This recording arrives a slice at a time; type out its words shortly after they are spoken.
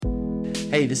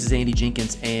Hey, this is Andy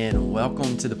Jenkins, and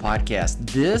welcome to the podcast.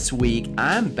 This week,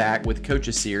 I'm back with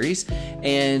Coaches Series,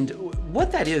 and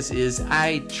what that is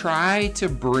I try to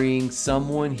bring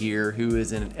someone here who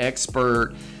is an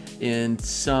expert in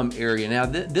some area. Now,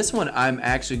 this one, I'm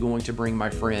actually going to bring my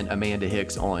friend Amanda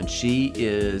Hicks on. She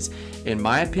is, in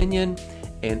my opinion,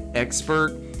 an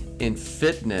expert in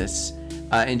fitness,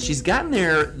 and she's gotten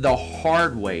there the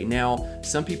hard way. Now,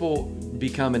 some people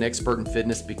become an expert in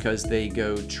fitness because they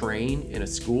go train in a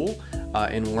school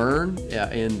and learn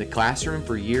in the classroom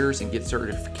for years and get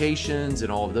certifications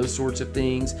and all of those sorts of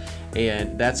things,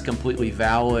 and that's completely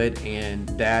valid, and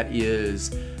that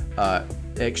is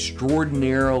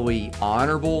extraordinarily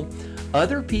honorable.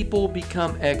 Other people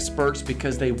become experts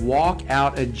because they walk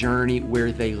out a journey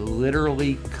where they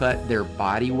literally cut their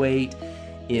body weight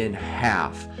in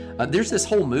half. There's this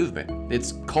whole movement.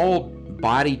 It's called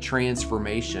body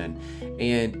transformation.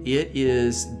 And it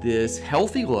is this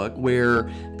healthy look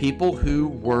where people who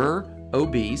were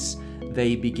obese,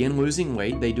 they begin losing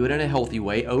weight. They do it in a healthy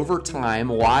way over time,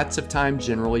 lots of time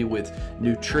generally with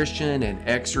nutrition and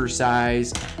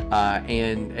exercise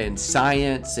and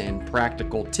science and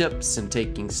practical tips and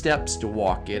taking steps to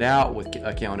walk it out with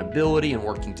accountability and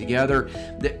working together.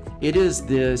 It is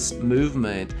this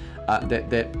movement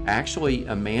that actually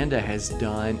Amanda has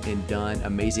done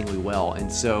amazingly well.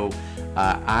 And so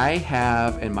I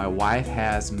have, and my wife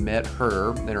has met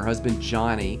her and her husband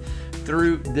Johnny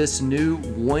through this new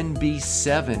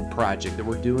 1B7 project that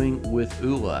we're doing with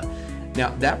ULA.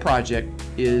 Now, that project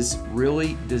is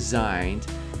really designed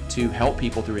to help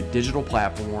people through a digital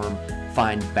platform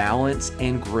find balance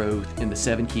and growth in the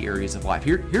 7 key areas of life.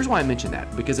 Here's why I mention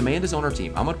that, because Amanda's on our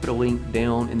team. I'm going to put a link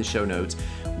down in the show notes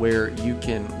where you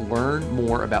can learn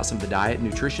more about some of the diet and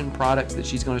nutrition products that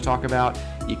she's going to talk about.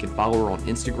 You can follow her on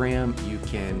Instagram. You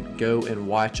can go and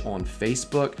watch on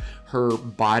Facebook her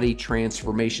body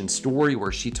transformation story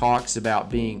where she talks about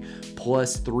being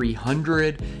plus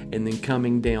 300 and then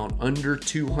coming down under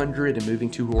 200 and moving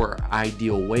to her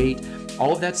ideal weight.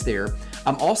 All of that's there.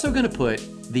 I'm also going to put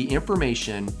the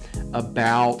information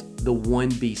about the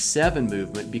 1B7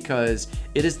 movement because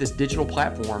it is this digital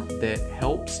platform that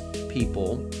helps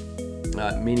people,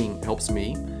 meaning helps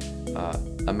me,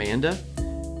 Amanda,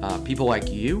 people like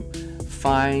you,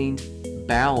 find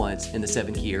balance in the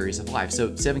 7 key areas of life.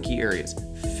 So 7 key areas.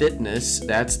 Fitness,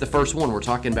 that's the first one. We're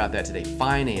talking about that today.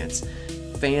 Finance,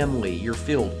 family, your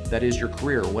field, that is your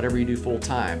career, whatever you do full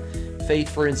time. Faith,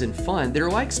 friends, and fun. They're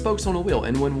like spokes on a wheel.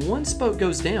 And when one spoke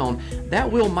goes down, that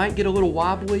wheel might get a little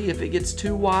wobbly. If it gets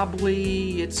too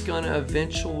wobbly, it's going to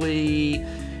eventually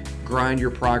grind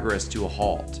your progress to a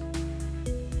halt.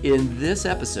 In this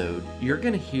episode, you're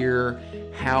going to hear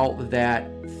how that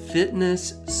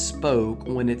fitness spoke,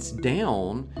 when it's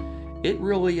down, it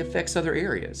really affects other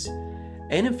areas.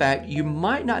 And in fact, you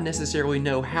might not necessarily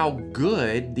know how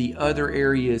good the other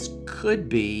areas could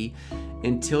be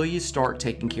until you start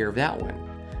taking care of that one.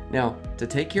 Now, to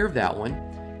take care of that one,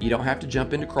 you don't have to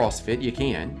jump into CrossFit. You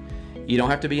can. You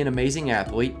don't have to be an amazing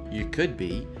athlete. You could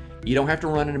be. You don't have to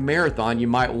run in a marathon. You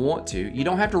might want to. You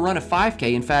don't have to run a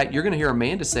 5K. In fact, you're going to hear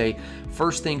Amanda say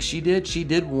first thing she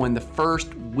did one the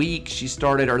first week she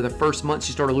started, or the first month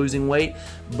she started losing weight,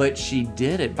 but she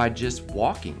did it by just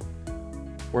walking,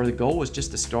 where the goal was just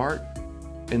to start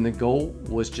and the goal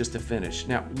was just to finish.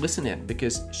 Now, listen in,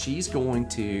 because she's going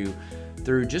to,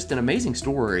 through just an amazing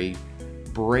story,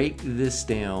 break this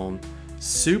down.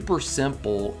 Super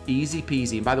simple, easy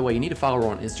peasy. And by the way, you need to follow her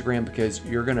on Instagram because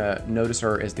you're going to notice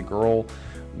her as the girl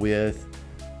with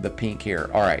the pink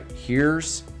hair. All right,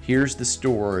 here's the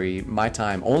story, my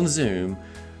time on Zoom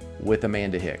with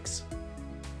Amanda Hicks.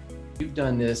 You've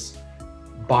done this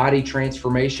body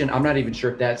transformation. I'm not even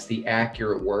sure if that's the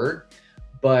accurate word,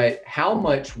 but how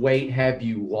much weight have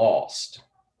you lost?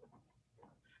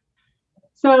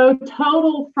 So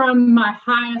total from my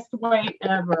highest weight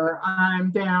ever,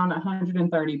 I'm down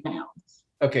 130 pounds.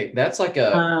 Okay, that's like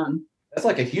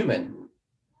a human.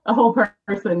 A whole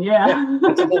person, yeah.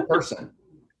 That's a whole person.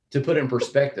 To put it in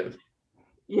perspective.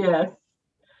 Yes.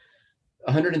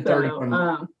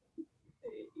 130.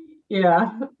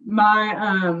 Yeah,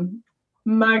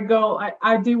 my goal,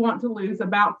 I do want to lose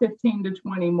about 15 to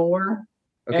 20 more.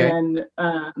 Okay. And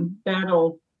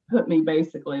that'll put me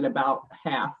basically at about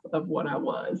half of what I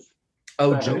was.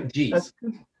 Oh, so, geez.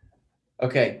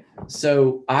 Okay.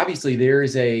 So obviously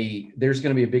there's going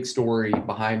to be a big story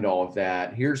behind all of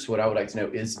that. Here's what I would like to know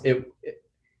is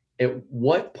at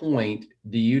what point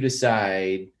do you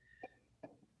decide,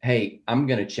 hey, I'm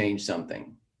going to change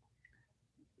something?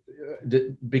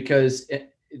 Because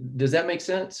does that make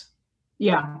sense?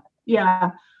 Yeah.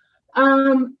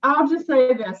 I'll just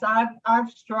say this. I've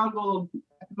struggled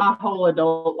my whole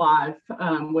adult life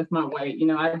with my weight. You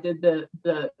know, I did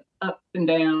the up and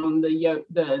down,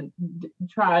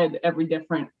 tried every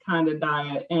different kind of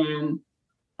diet. And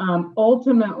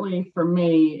ultimately for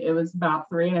me, it was about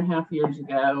 3.5 years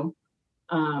ago.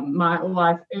 My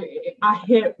life, I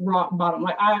hit rock bottom.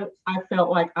 Like I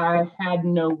felt like I had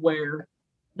nowhere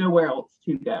else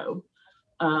to go.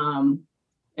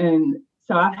 And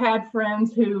so I've had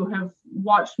friends who have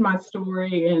watched my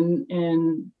story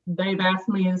and they've asked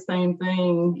me the same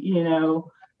thing, you know,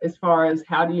 as far as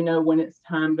how do you know when it's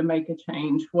time to make a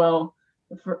change? Well,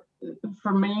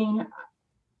 for me,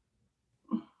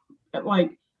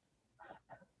 like,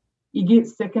 you get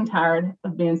sick and tired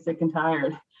of being sick and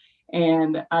tired.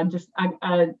 And I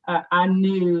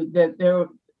knew that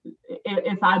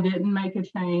if I didn't make a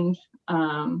change,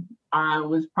 I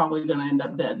was probably going to end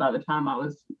up dead by the time I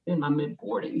was in my mid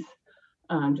 40s,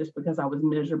 just because I was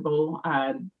miserable.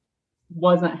 I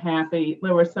wasn't happy.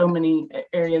 There were so many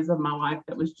areas of my life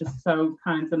that was just so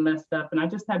kinds of messed up, and I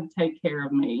just had to take care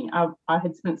of me. I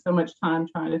had spent so much time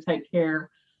trying to take care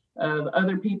of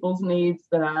other people's needs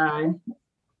that I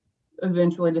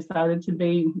eventually decided to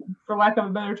be, for lack of a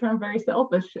better term, very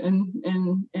selfish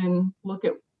and look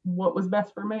at what was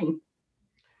best for me.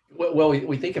 Well,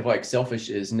 we think of like selfish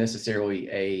as necessarily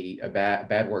a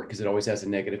bad word because it always has a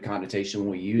negative connotation when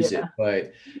we use it.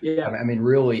 But I mean,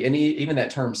 really, and even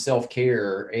that term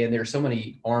self-care, and there's so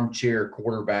many armchair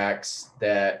quarterbacks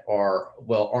that are,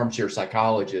 well, armchair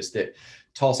psychologists that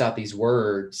toss out these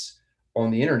words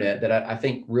on the internet that I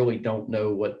think really don't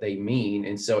know what they mean.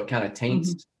 And so it kind of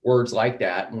taints words like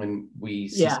that when we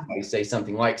see somebody say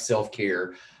something like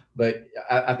self-care. But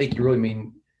I think you really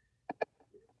mean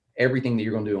everything that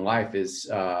you're going to do in life is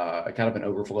a kind of an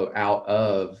overflow out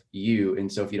of you.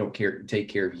 And so if you don't take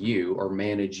care of you or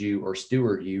manage you or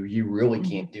steward you, you really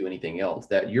can't do anything else.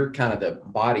 That you're kind of the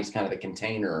body's kind of the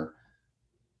container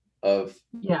of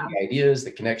the ideas,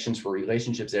 the connections for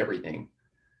relationships, everything.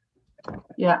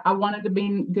 Yeah, I wanted to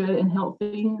be good and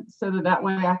healthy so that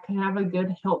way I could have a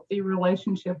good, healthy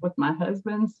relationship with my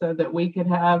husband, so that we could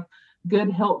have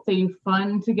good, healthy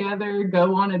fun together,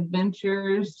 go on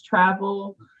adventures,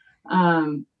 travel.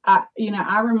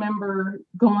 I remember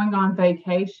going on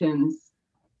vacations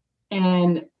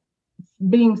and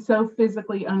being so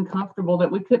physically uncomfortable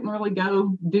that we couldn't really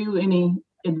go do any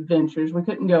adventures. We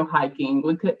couldn't go hiking.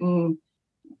 We couldn't,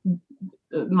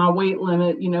 my weight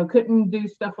limit, couldn't do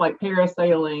stuff like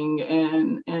parasailing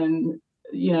and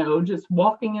just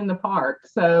walking in the park.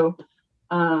 So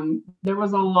there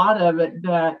was a lot of it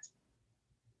that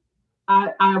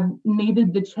I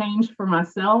needed the change for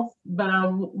myself, but I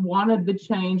wanted the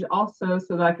change also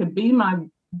so that I could be my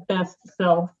best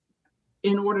self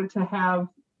in order to have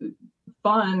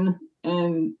fun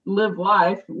and live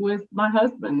life with my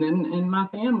husband and my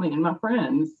family and my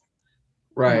friends.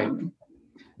 Right.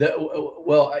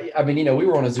 Well, I mean, we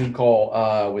were on a Zoom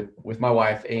call with my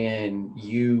wife and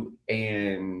you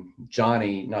and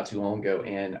Johnny not too long ago.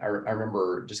 And I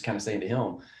remember just kind of saying to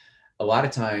him, a lot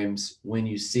of times when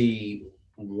you see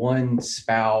one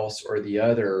spouse or the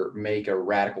other make a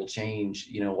radical change,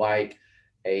 like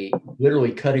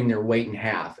literally cutting their weight in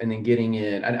half and then getting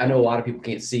in, I know a lot of people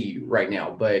can't see you right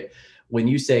now, but when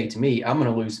you say to me, I'm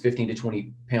going to lose 15 to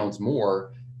 20 pounds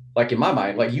more, like in my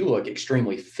mind, like you look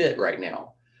extremely fit right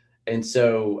now. And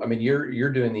so, I mean, you're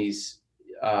doing these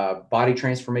body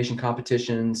transformation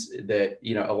competitions that,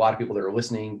 a lot of people that are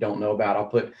listening don't know about. I'll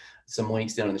put some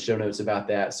links down in the show notes about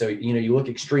that. So, you look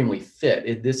extremely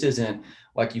fit. This isn't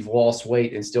like you've lost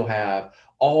weight and still have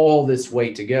all this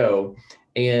weight to go.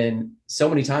 And so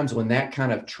many times when that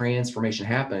kind of transformation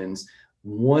happens,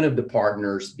 one of the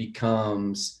partners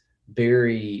becomes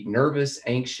very nervous,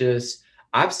 anxious.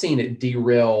 I've seen it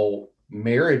derail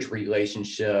marriage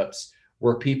relationships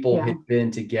where people had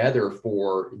been together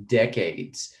for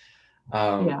decades.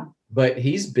 But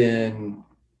he's been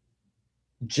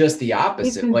just the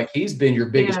opposite. He's been your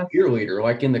biggest cheerleader,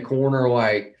 like in the corner,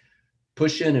 like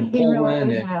pushing and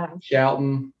pulling and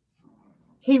shouting.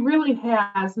 He really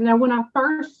has. Now, when I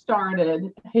first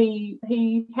started,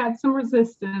 he had some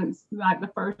resistance, like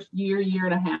the first year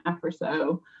and a half or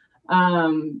so.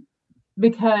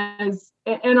 Because,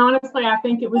 and honestly, I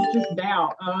think it was just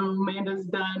doubt. Amanda's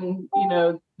done,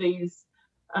 these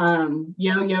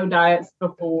yo-yo diets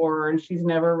before, and she's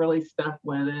never really stuck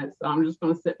with it. So I'm just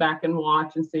going to sit back and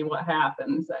watch and see what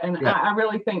happens. And I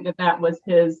really think that was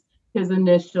his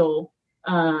initial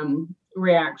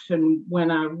reaction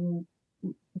when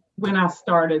I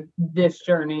started this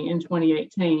journey in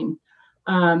 2018.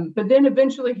 But then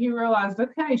eventually he realized,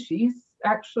 okay, she's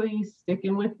actually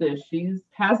sticking with this. She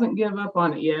hasn't given up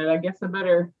on it yet. I guess I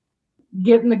better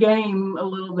get in the game a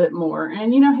little bit more.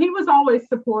 And, you know, he was always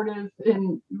supportive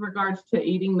in regards to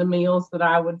eating the meals that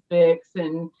I would fix.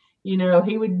 And, you know,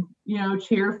 he would, you know,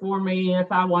 cheer for me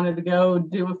if I wanted to go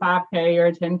do a 5K or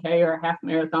a 10K or a half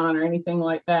marathon or anything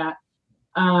like that.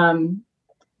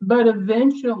 But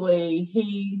eventually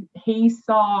he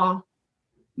saw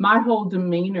my whole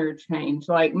demeanor change,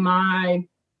 like my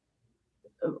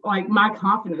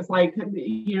confidence, like,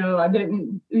 you know, I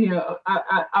didn't, you know,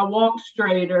 I walked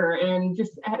straighter and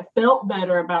just felt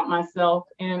better about myself.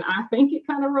 And I think it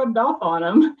kind of rubbed off on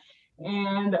him.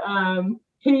 And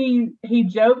he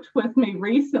joked with me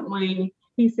recently.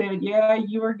 He said, "Yeah,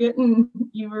 you were getting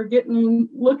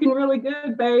looking really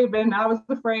good, babe. And I was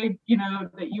afraid, you know,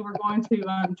 that you were going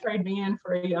to trade me in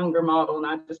for a younger model, and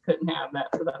I just couldn't have that.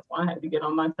 So that's why I had to get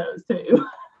on my toes too."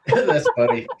 That's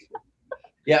funny.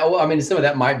 Yeah, well, I mean, some of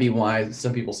that might be why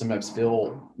some people sometimes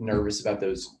feel nervous about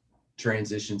those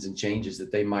transitions and changes,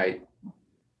 that they might,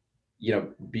 you know,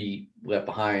 be left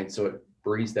behind. So it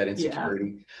breeds that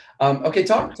insecurity. Yeah. Okay,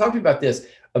 talk to me about this.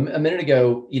 A minute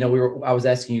ago, you know, I was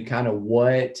asking you kind of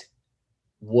what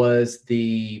was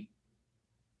the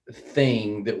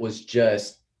thing that was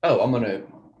just, oh, I'm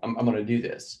gonna do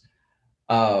this.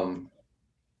 And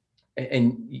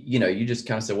you know, you just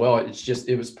kind of said, well,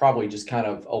 it was probably just kind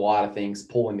of a lot of things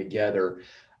pulling together.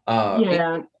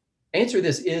 Answer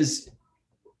this: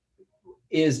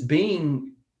 is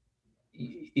being,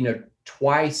 you know,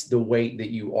 twice the weight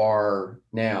that you are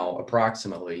now,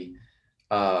 approximately.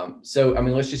 So, I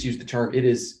mean, let's just use the term.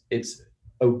 It's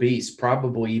obese,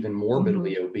 probably even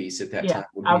morbidly obese at that time.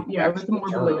 It was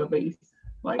morbidly obese,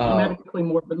 like medically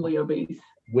morbidly obese.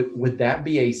 Would that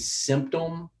be a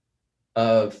symptom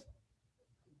of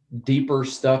deeper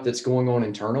stuff that's going on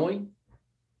internally?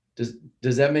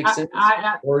 Does that make sense?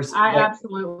 I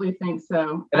absolutely think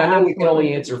so. And I know we can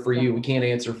only answer for you. We can't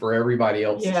answer for everybody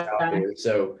else that's out there.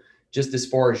 So just as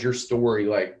far as your story,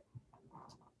 like.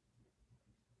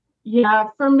 Yeah,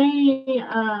 for me,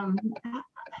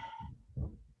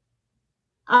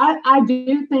 I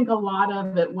do think a lot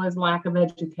of it was lack of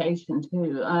education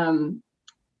too.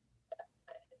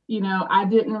 You know, I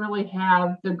didn't really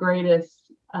have the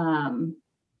greatest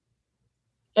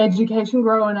education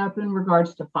growing up in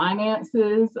regards to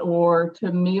finances or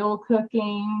to meal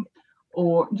cooking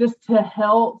or just to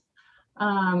health.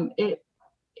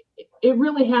 It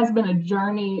really has been a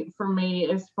journey for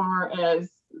me as far as,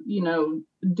 you know,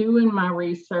 doing my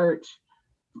research,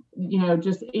 you know,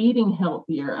 just eating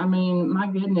healthier. I mean, my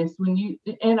goodness,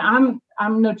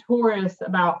 I'm notorious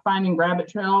about finding rabbit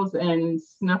trails and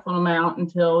snuffing them out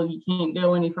until you can't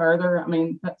go any further. I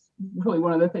mean, that's really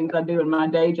one of the things I do in my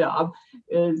day job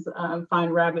is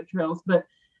find rabbit trails. But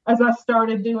as I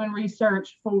started doing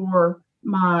research for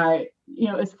my, you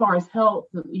know, as far as health,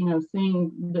 you know,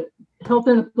 seeing the health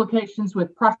implications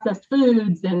with processed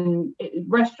foods and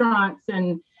restaurants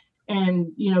and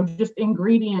you know, just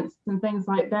ingredients and things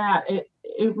like that,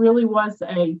 it really was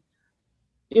a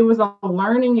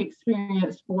learning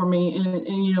experience for me.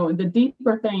 And you know, the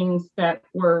deeper things that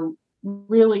were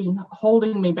really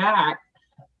holding me back,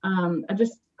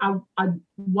 I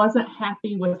wasn't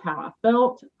happy with how I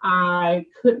felt. I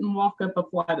couldn't walk up a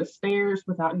flight of stairs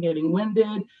without getting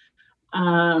winded.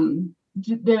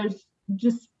 There's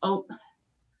just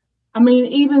I mean,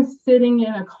 even sitting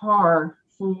in a car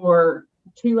for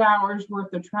 2 hours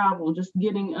worth of travel, just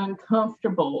getting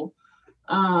uncomfortable.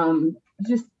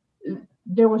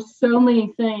 There were so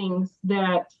many things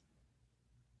that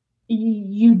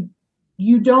you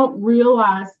don't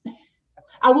realize.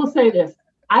 I will say this: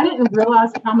 I didn't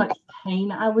realize how much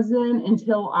pain I was in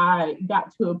until I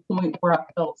got to a point where I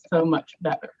felt so much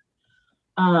better.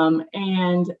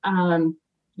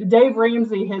 Dave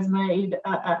Ramsey has made.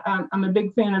 I'm a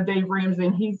big fan of Dave Ramsey,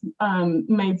 and he's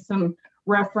made some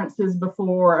references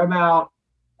before about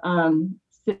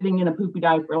sitting in a poopy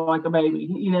diaper like a baby.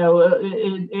 You know,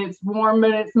 it's warm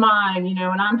but it's mine, you know,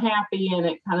 and I'm happy in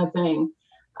it, kind of thing.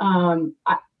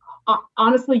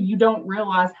 Honestly, you don't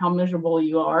realize how miserable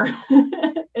you are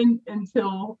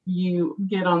until you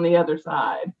get on the other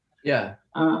side. Yeah.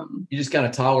 You just kind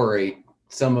of tolerate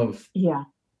some of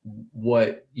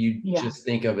what you just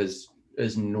think of as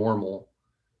normal.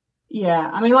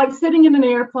 Yeah, I mean, like sitting in an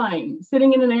airplane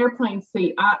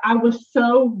seat, I was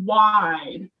so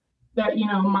wide that, you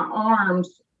know, my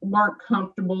arms weren't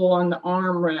comfortable on the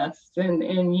armrest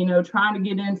and you know, trying to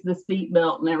get into the seat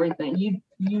belt and everything.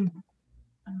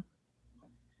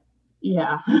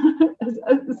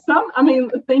 I mean,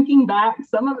 thinking back,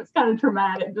 some of it's kind of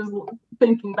traumatic, just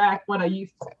thinking back what I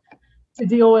used to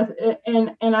deal with.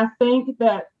 And I think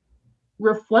that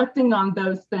reflecting on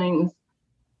those things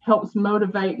helps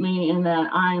motivate me in that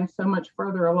I am so much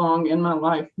further along in my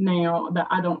life now that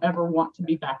I don't ever want to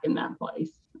be back in that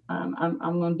place. I'm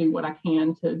going to do what I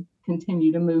can to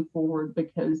continue to move forward,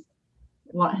 because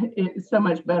it's so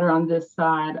much better on this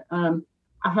side. I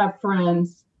have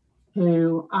friends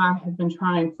who I have been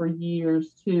trying for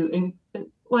years to, and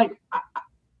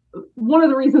one of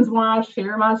the reasons why I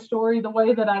share my story the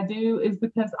way that I do is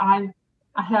because I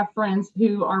have friends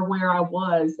who are where I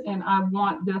was, and I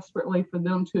want desperately for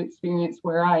them to experience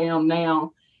where I am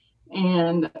now.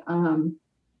 And,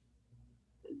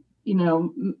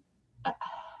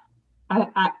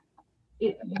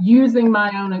 using my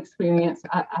own experience,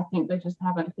 I think they just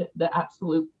haven't hit the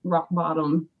absolute rock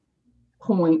bottom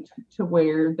point to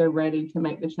where they're ready to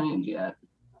make the change yet.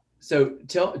 So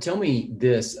tell me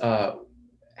this,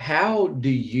 how do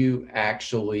you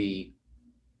actually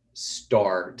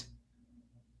start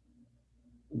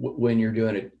when you're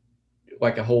doing it,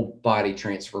 like a whole body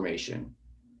transformation?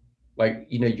 Like,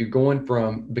 you're going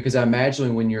from, because I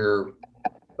imagine when you're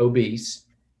obese,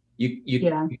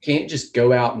 you can't just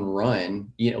go out and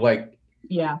run, right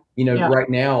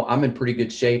now I'm in pretty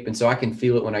good shape. And so I can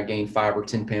feel it when I gain 5 or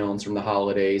 10 pounds from the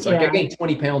holidays. Like I gained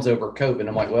 20 pounds over COVID, and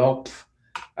I'm like, well,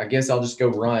 I guess I'll just go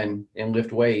run and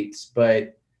lift weights.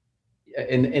 But,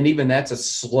 and even that's a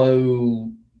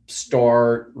slow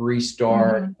start,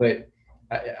 restart. Mm-hmm. But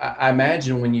I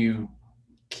imagine when you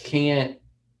can't,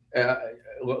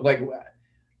 like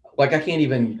I don't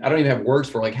even have words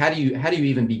for, like, how do you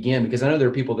even begin? Because I know there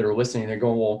are people that are listening, they're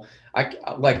going, well,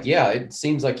 it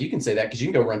seems like you can say that because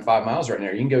you can go run 5 miles right now.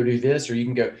 You can go do this, or you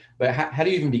can go, but how do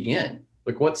you even begin?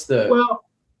 Like, what's the... Well,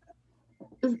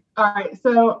 all right.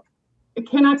 So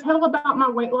can I tell about my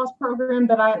weight loss program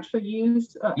that I actually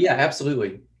used? Yeah,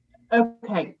 absolutely.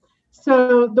 Okay.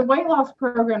 So the weight loss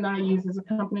program that I use is a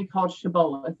company called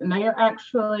Shibboleth, and they are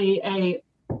actually a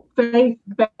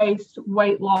faith-based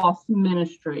weight loss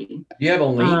ministry. Do you have a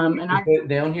link? And I put it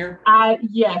down here.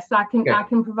 Yes, I can. Okay. I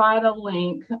can provide a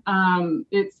link.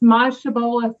 It's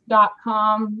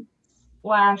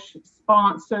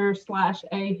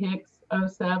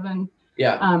myshibboleth.com/sponsor/ahicks07.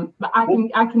 Yeah. But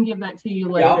I can give that to you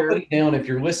later. Yeah, I'll put it down if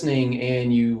you're listening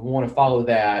and you want to follow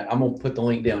that. I'm gonna put the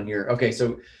link down here. Okay,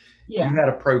 so you had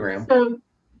a program.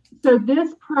 So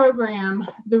this program,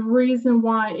 the reason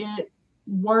why it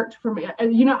worked for me,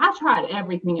 I tried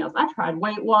everything else. I tried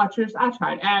Weight Watchers, I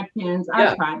tried Atkins,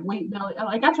 I tried Wheat Belly,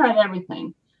 I tried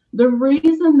everything. The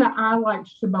reason that I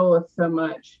liked Shibboleth so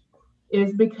much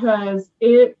is because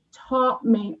it taught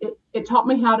me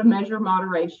how to measure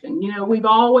moderation. We've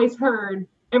always heard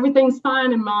everything's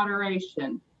fine in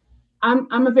moderation.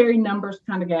 I'm a very numbers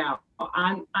kind of gal.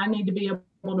 I need to be able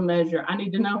to measure. I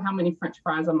need to know how many French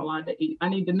fries I'm allowed to eat. I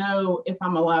need to know if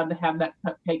I'm allowed to have that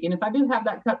cupcake. And if I do have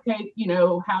that cupcake,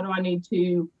 how do I need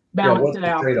to balance it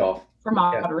out for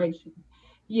moderation?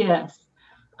 Yes.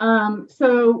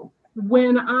 So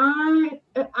when I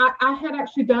had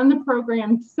actually done the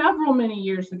program many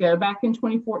years ago, back in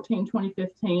 2014,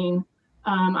 2015,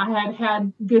 I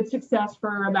had good success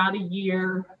for about a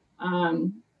year.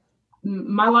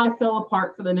 My life fell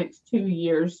apart for the next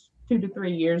 2 to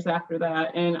 3 years after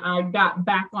that. And I got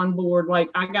back on board.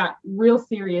 I got real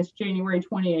serious January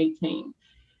 2018.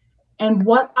 And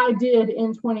what I did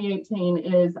in 2018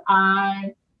 is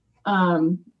I'd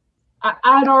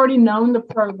already known the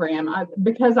program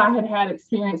because I had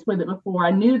experience with it before.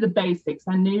 I knew the basics.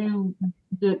 I knew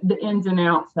the ins and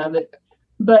outs of it.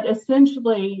 But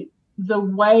essentially, the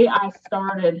way I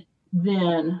started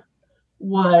then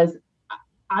was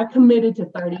I committed to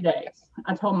 30 days.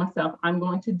 I told myself, I'm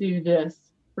going to do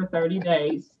this for 30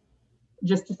 days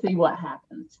just to see what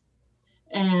happens.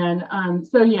 And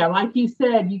like you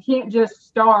said, you can't just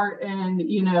start and,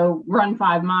 run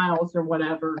 5 miles or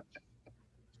whatever.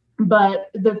 But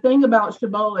the thing about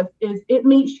Shibboleth is it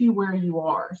meets you where you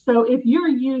are. So if you're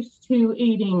used to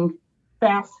eating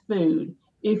fast food,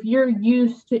 if you're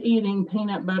used to eating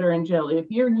peanut butter and jelly, if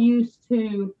you're used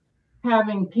to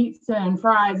having pizza and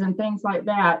fries and things like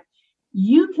that,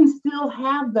 you can still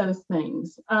have those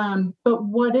things. But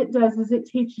what it does is it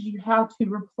teaches you how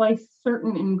to replace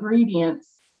certain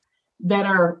ingredients that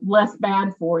are less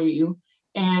bad for you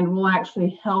and will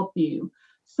actually help you.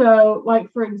 So,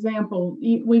 for example,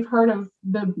 we've heard of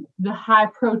the high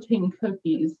protein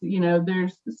cookies.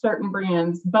 There's certain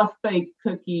brands, Buff Bake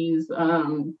cookies,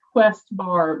 Quest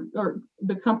bar, or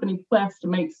the company Quest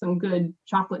makes some good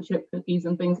chocolate chip cookies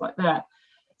and things like that.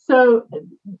 So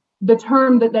the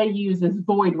term that they use is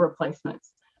void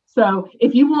replacements. So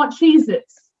if you want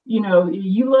Cheez-Its, you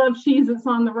love Cheez-Its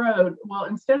on the road. Well,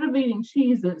 instead of eating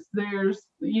Cheez-Its, there's,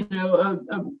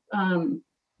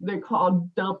 they're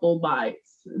called double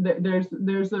bites.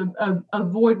 There's a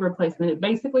void replacement. It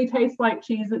basically tastes like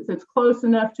Cheez-Its. It's close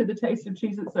enough to the taste of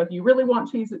Cheez-Its. So if you really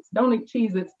want Cheez-Its, don't eat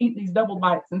Cheez-Its, eat these double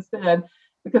bites instead,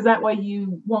 because that way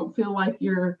you won't feel like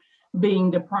you're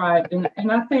being deprived.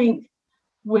 And I think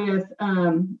with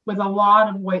a lot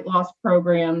of weight loss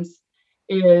programs,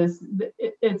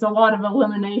 it's a lot of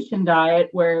elimination diet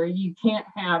where you can't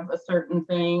have a certain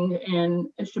thing, and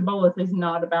Shibboleth is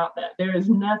not about that. There is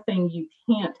nothing you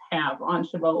can't have on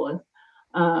Shibboleth.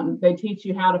 They teach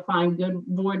you how to find good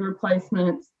void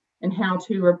replacements and how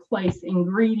to replace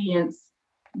ingredients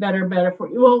that are better for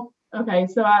you. Well, okay,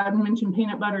 so I mentioned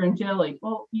peanut butter and jelly.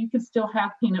 Well, you could still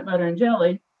have peanut butter and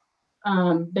jelly.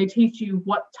 They teach you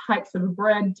what types of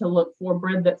bread to look for,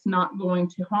 bread that's not going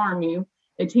to harm you.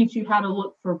 They teach you how to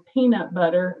look for peanut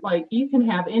butter. Like, you can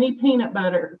have any peanut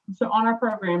butter. So on our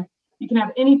program, you can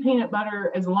have any peanut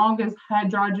butter as long as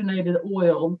hydrogenated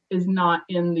oil is not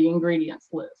in the ingredients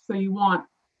list. So you want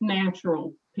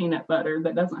natural peanut butter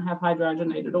that doesn't have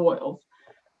hydrogenated oils.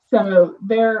 So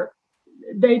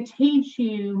they teach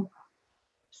you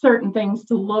certain things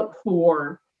to look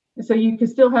for. So you can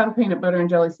still have a peanut butter and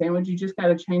jelly sandwich. You just got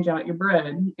to change out your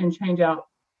bread and change out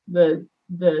the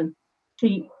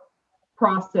cheap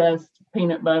processed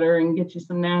peanut butter and get you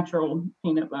some natural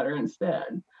peanut butter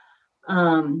instead.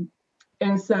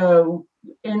 And so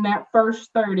in that first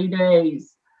 30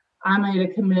 days, I made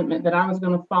a commitment that I was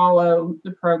going to follow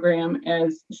the program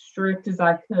as strict as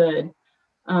I could.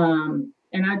 And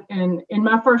in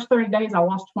my first 30 days, I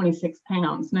lost 26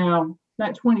 pounds. Now,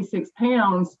 that 26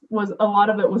 pounds was, a lot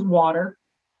of it was water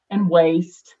and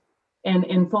waste and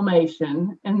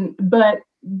inflammation.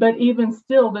 But even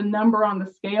still, the number on the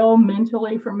scale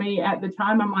mentally for me at the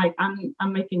time, I'm like, I'm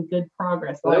making good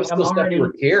progress. Well, like, that was still stuff you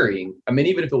were carrying. I mean,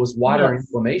 even if it was water and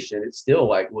inflammation, it still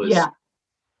was. Yeah.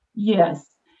 Yes.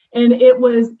 And it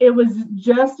was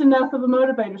just enough of a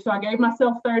motivator. So I gave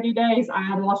myself 30 days. I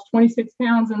had lost 26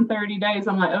 pounds in 30 days.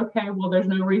 I'm like, okay, well, there's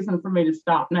no reason for me to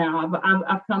stop now.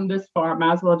 I've come this far. I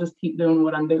might as well just keep doing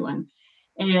what I'm doing.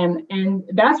 And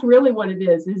that's really what it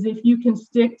is if you can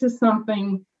stick to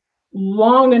something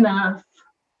long enough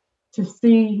to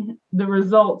see the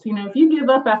results. If you give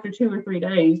up after 2 or 3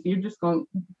 days, you're just going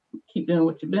to keep doing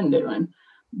what you've been doing.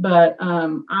 But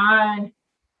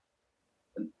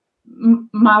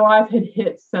my life had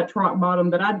hit such rock bottom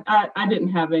that I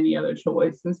didn't have any other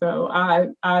choice. And so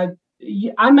I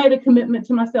made a commitment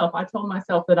to myself. I told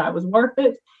myself that I was worth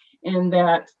it and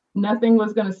that nothing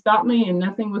was going to stop me and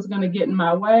nothing was going to get in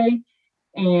my way.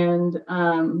 And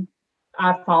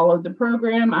I followed the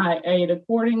program. I ate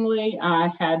accordingly.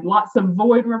 I had lots of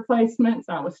void replacements.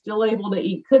 I was still able to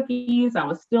eat cookies. I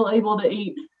was still able to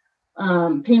eat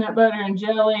peanut butter and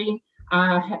jelly.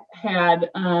 I had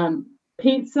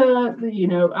pizza.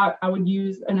 I would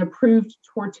use an approved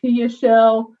tortilla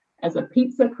shell as a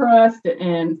pizza crust,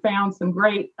 and found some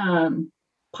great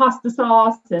pasta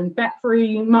sauce and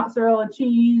fat-free mozzarella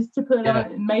cheese to put on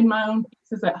it, and made my own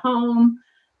pizzas at home.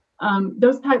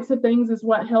 Those types of things is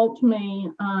what helped me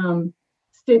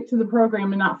stick to the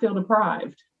program and not feel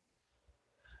deprived.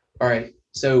 All right.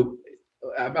 So,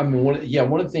 I mean,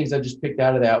 one of the things I just picked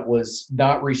out of that was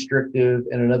not restrictive,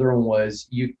 and another one was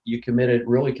you committed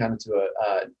really kind of to a,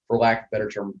 for lack of a better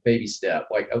term, baby step.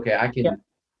 Like, okay,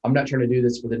 I'm not trying to do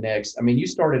this for the next. I mean, you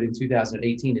started in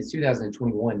 2018. It's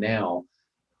 2021 now,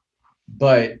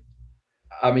 but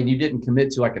I mean, you didn't commit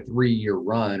to like a 3-year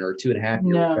run or 2.5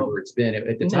 years, whatever it's been.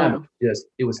 At the time,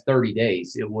 it was 30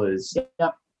 days. It was,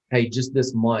 hey, just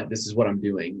this month, this is what I'm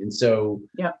doing. And so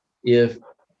if,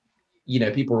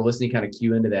 people were listening, kind of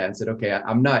cue into that and said, okay,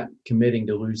 I'm not committing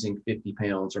to losing 50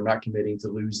 pounds, or I'm not committing to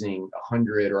losing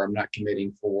 100, or I'm not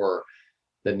committing for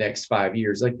the next 5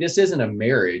 years. Like, this isn't a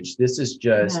marriage. This is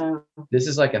just, this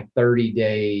is like a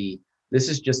 30-day, this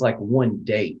is just like one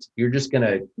date. You're just going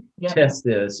to test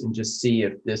this and just see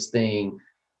if this thing,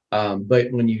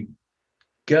 but when you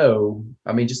go,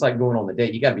 I mean, just like going on the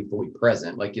date, you got to be fully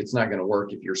present. Like, it's not going to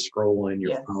work if you're scrolling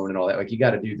your phone and all that. Like, you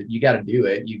got to do that. You got to do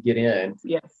it. You get in.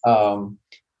 Yes.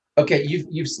 Okay.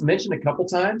 You've mentioned a couple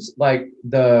times, like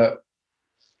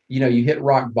you hit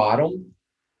rock bottom.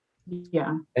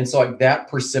 Yeah. And so like that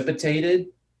precipitated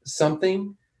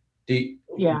something. Do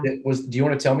you want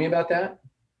to tell me about that?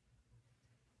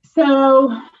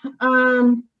 So,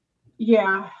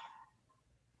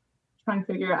 trying to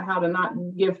figure out how to not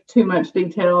give too much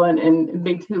detail and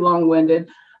be too long-winded.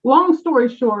 Long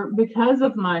story short, because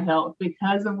of my health,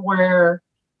 because of where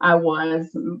I was,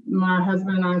 my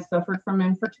husband and I suffered from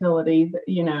infertility, that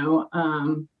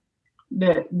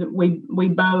we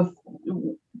both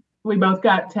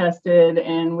got tested,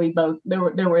 and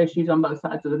there were issues on both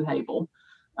sides of the table.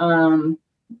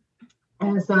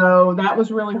 And so that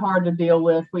was really hard to deal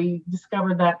with. We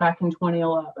discovered that back in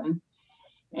 2011.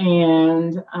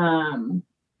 And,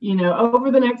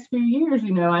 over the next few years,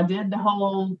 I did the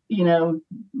whole,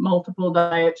 multiple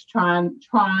diets, trying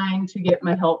to get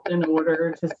my health in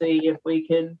order to see if we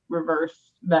could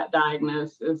reverse that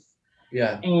diagnosis.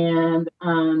 Yeah. And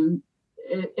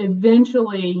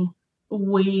eventually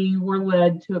we were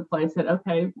led to a place that,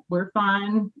 okay, we're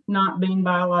fine not being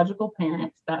biological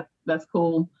parents. That's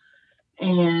cool.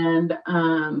 And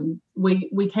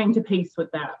we came to peace with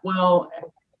that. Well,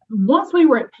 once we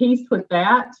were at peace with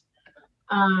that,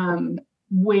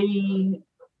 we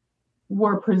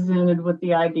were presented with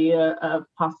the idea of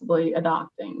possibly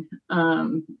adopting.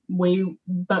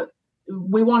 But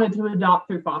we wanted to adopt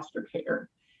through foster care,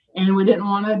 and we didn't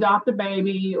want to adopt a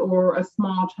baby or a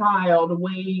small child.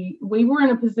 We were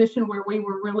in a position where we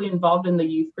were really involved in the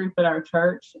youth group at our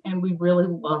church, and we really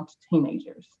loved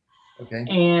teenagers. Okay.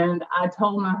 And I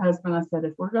told my husband, I said,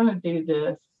 if we're going to do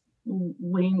this,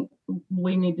 we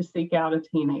need to seek out a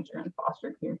teenager in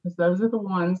foster care, because those are the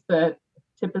ones that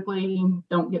typically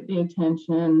don't get the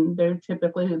attention. They're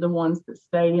typically the ones that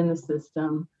stay in the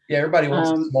system. Yeah, everybody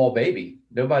wants a small baby.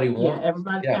 Nobody wants.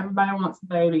 Yeah, everybody wants a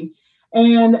baby.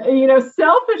 And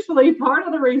selfishly, part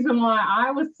of the reason why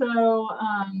I was so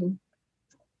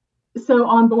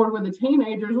on board with the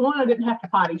teenagers, one, I didn't have to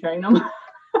potty train them.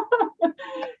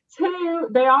 Two,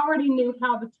 they already knew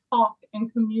how to talk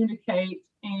and communicate.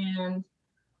 And,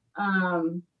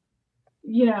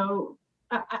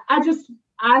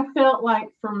 I felt like,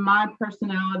 from my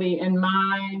personality and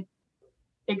my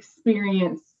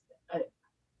experience,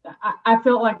 I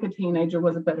felt like a teenager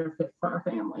was a better fit for our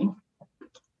family.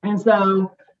 And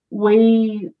so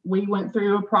we went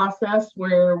through a process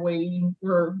where we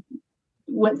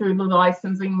went through the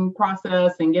licensing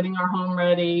process and getting our home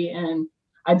ready and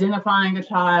identifying a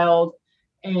child.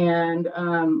 And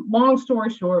long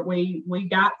story short, we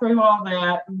got through all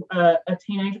that. A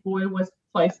teenage boy was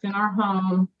placed in our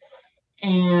home,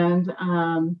 and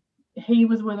he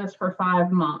was with us for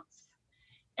 5 months.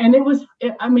 And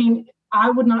I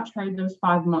would not trade those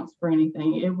 5 months for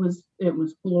anything. It was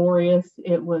glorious.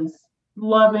 It was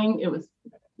loving.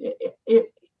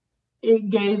 It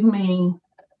gave me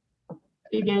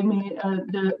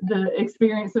the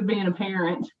experience of being a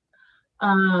parent.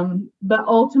 But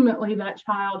ultimately, that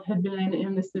child had been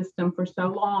in the system for so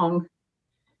long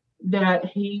that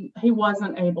he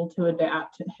wasn't able to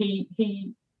adapt.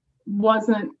 He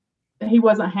wasn't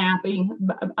happy.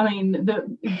 I mean,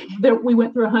 we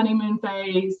went through a honeymoon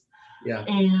phase. Yeah.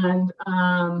 And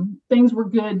things were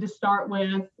good to start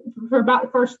with for about the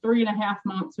first 3.5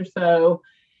 months or so.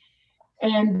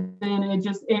 And then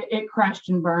it crashed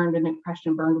and burned, and it crashed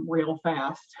and burned real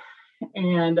fast.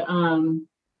 And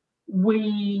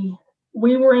we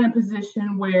were in a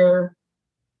position where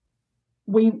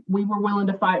we were willing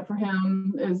to fight for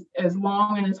him as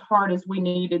long and as hard as we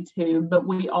needed to, but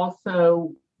we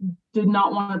also did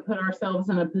not want to put ourselves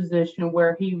in a position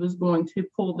where he was going to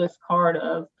pull this card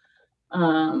of,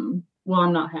 well,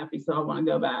 I'm not happy, so I want to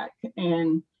go back.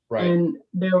 And right. And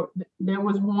there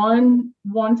was one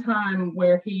time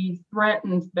where he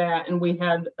threatened that, and we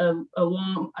had a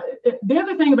long. The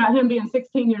other thing about him being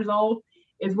 16 years old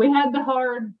is we had the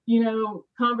hard,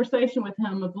 conversation with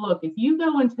him of, look, if you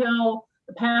go and tell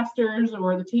the pastors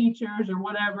or the teachers or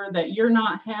whatever that you're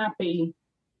not happy,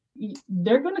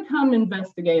 they're going to come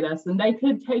investigate us, and they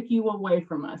could take you away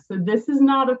from us. So this is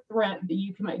not a threat that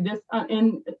you can make. This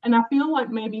and I feel like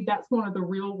maybe that's one of the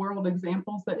real world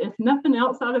examples, that if nothing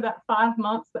else out of that 5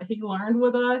 months that he learned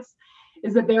with us,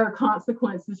 is that there are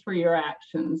consequences for your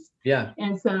actions. Yeah.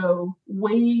 And so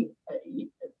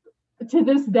to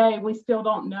this day, we still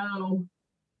don't know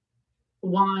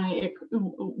why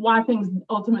things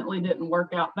ultimately didn't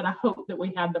work out, but I hope that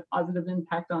we had the positive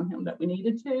impact on him that we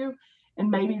needed to. And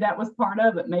maybe that was part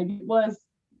of it. Maybe it was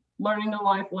learning a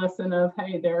life lesson of,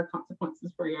 hey, there are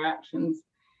consequences for your actions.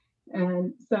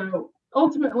 And so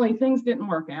ultimately things didn't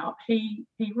work out. He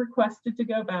requested to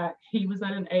go back. He was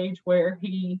at an age where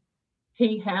he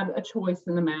had a choice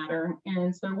in the matter.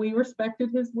 And so we respected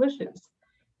his wishes.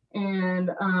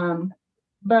 And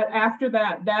but after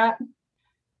that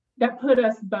put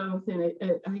us both in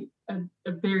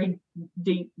a very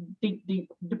deep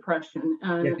depression.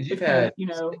 Yeah, because you've had,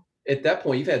 at that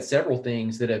point, you've had several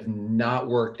things that have not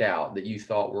worked out that you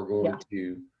thought were going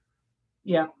to.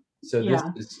 Yeah. So this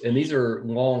is, and these are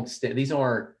these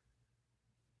aren't,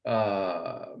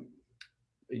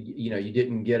 you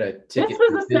didn't get a ticket. This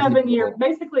was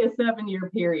basically a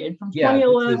 7-year period from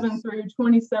 2011 through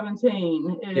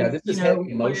 2017. This is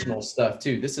heavy emotional stuff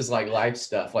too. This is like life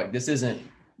stuff. Like, this isn't,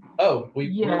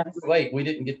 we were late. We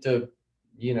didn't get to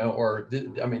or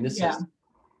I mean, this Yeah. is.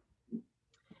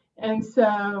 And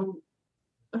so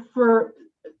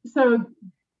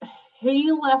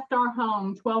he left our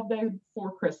home 12 days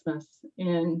before Christmas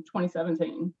in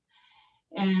 2017.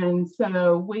 And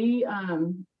so we,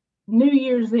 New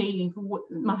Year's Eve,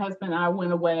 my husband and I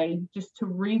went away just to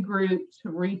regroup, to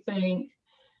rethink,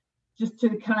 just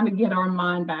to kind of get our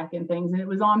mind back in things. And it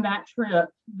was on that trip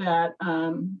that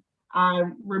I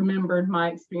remembered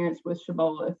my experience with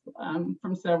Shibboleth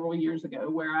from several years ago,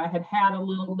 where I had a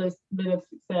little bit of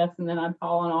success, and then I'd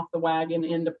fallen off the wagon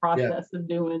in the process of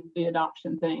doing the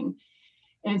adoption thing.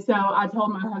 And so I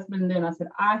told my husband then, I said,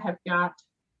 I have got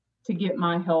to get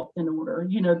my health in order.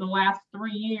 The last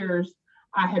 3 years,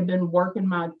 I had been working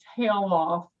my tail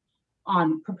off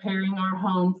on preparing our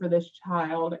home for this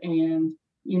child, and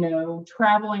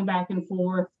traveling back and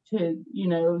forth to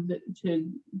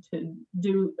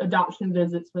do adoption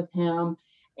visits with him,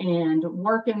 and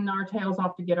working our tails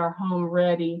off to get our home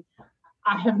ready.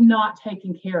 I have not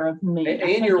taken care of me.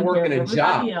 And you're working a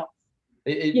job.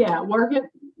 Working.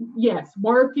 Yes,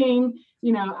 working.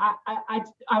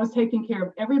 I was taking care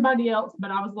of everybody else, but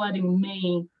I was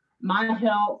letting my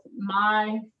health,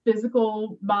 my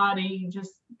physical body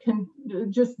just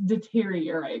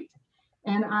deteriorate.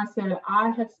 And I said, I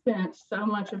have spent so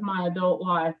much of my adult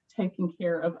life taking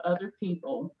care of other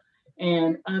people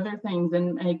and other things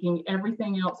and making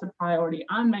everything else a priority.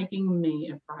 I'm making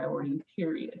me a priority,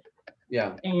 period.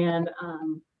 Yeah. And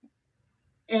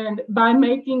by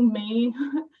making me,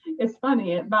 it's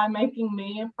funny, by making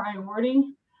me a priority,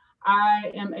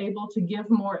 I am able to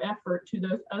give more effort to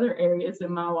those other areas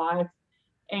in my life,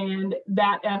 and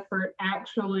that effort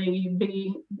actually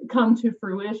come to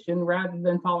fruition rather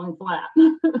than falling flat.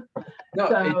 No,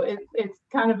 so it's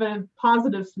kind of a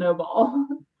positive snowball.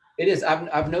 It is.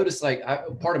 I've noticed, like,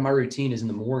 part of my routine is in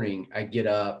the morning I get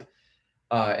up,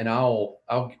 and I'll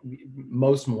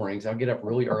most mornings I'll get up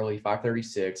really early,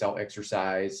 5:36. I'll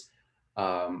exercise.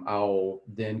 I'll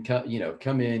then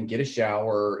come in, get a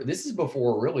shower. This is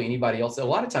before really anybody else. A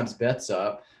lot of times Beth's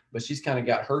up, but she's kind of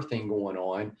got her thing going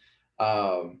on.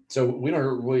 So we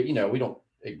don't really, we don't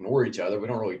ignore each other. We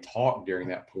don't really talk during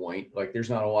that point. Like, there's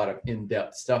not a lot of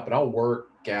in-depth stuff, but I'll work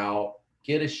out,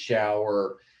 get a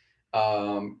shower.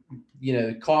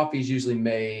 The coffee's usually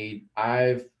made.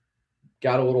 I've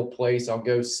got a little place. I'll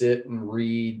go sit and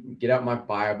read, get out my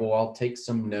Bible. I'll take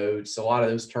some notes. A lot of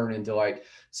those turn into like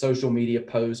social media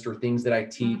posts or things that I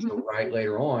teach or write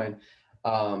later on,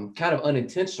 kind of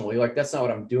unintentionally. Like, that's not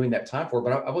what I'm doing that time for.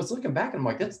 But I was looking back and I'm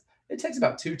like, it takes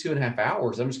about 2.5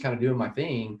 hours. I'm just kind of doing my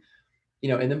thing,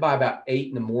 and then by about 8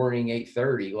 in the morning,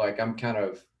 8:30, like, I'm kind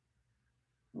of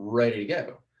ready to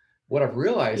go. What I've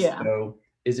realized though,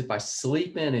 is if I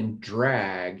sleep in and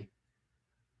drag,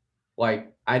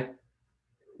 like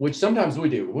which sometimes we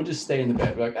do, we'll just stay in the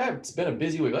bed. We're like, it's been a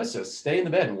busy week. Let's just stay in the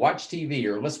bed and watch TV,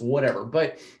 or let's whatever.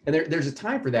 And there's a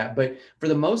time for that. But for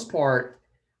the most part,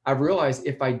 I've realized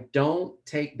if I don't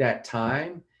take that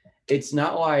time, it's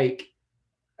not like,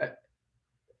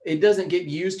 it doesn't get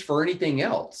used for anything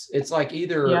else. It's like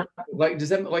either like, does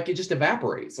that, like, it just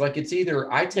evaporates. Like, it's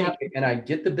either I take it and I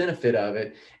get the benefit of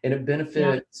it, and it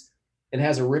benefits and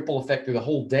has a ripple effect through the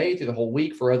whole day, through the whole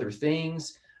week for other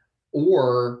things,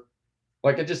 or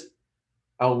like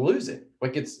I'll lose it.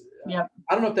 Like, it's, I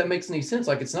don't know if that makes any sense.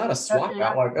 Like, it's not a swap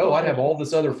out. Like, I'd have all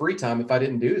this other free time if I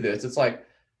didn't do this. It's like,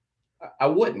 I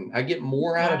wouldn't. I get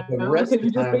more out of the rest of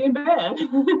the time. Just be in bed.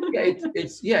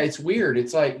 It's weird.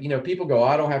 It's like, people go,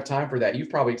 I don't have time for that. You've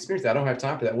probably experienced that. I don't have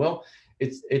time for that. Well,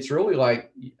 it's really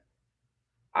like,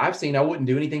 I've seen I wouldn't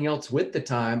do anything else with the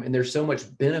time, and there's so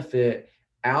much benefit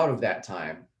out of that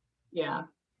time. Yeah.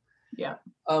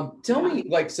 Tell me,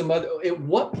 like, at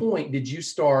what point did you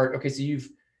start? Okay, so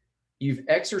you've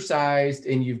exercised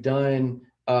and you've done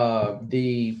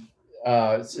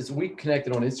since we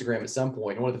connected on Instagram at some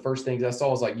point, and one of the first things I saw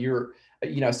was like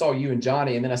I saw you and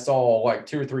Johnny, and then I saw like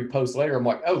 2 or 3 posts later, I'm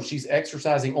like, oh, she's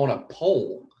exercising on a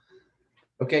pole.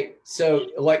 Okay, so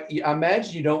like, I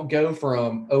imagine you don't go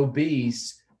from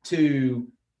obese to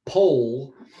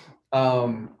pole.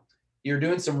 You're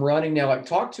doing some running now. Like,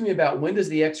 talk to me about, when does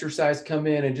the exercise come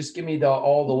in, and just give me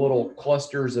all the little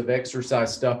clusters of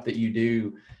exercise stuff that you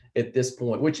do at this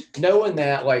point, which, knowing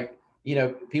that, like,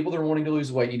 people that are wanting to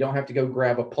lose weight, you don't have to go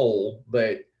grab a pole,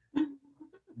 but.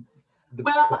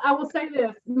 Well, I will say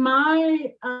this,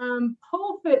 my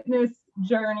pole fitness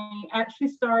journey actually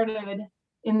started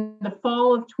in the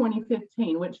fall of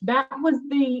 2015, which that was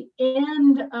the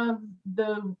end of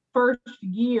the first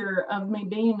year of me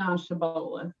being on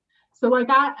Shibboleth. So like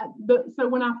so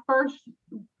when I first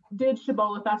did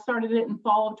Shibboleth. I started it in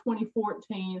fall of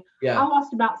 2014. Yeah. I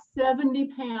lost about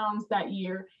 70 pounds that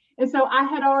year. And so I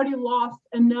had already lost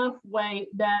enough weight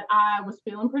that I was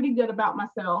feeling pretty good about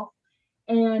myself.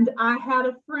 And I had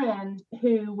a friend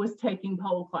who was taking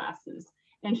pole classes,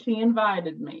 and she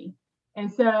invited me.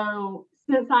 And so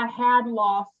since I had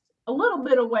lost a little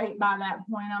bit of weight by that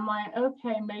point, I'm like,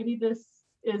 okay, maybe this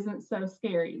isn't so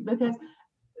scary, because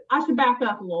I should back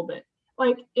up a little bit.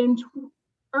 Like in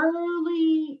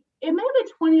it may be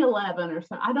 2011 or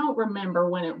so. I don't remember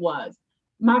when it was.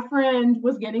 My friend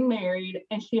was getting married,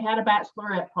 and she had a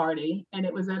bachelorette party, and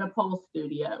it was at a pole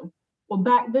studio. Well,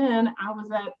 back then I was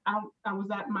at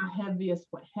my heaviest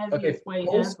weight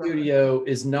pole ever. studio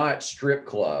is not strip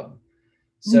club.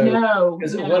 So No,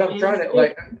 what I'm trying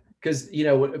to because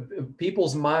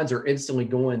people's minds are instantly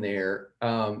going there.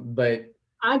 But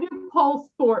I do pole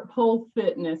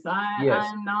fitness.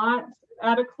 I'm not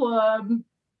at a club.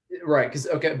 Right.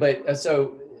 But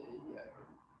so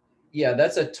yeah,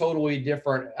 that's a totally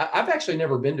different. I've actually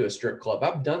never been to a strip club.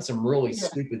 I've done some really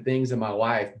stupid things in my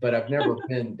life, but I've never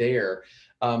been there.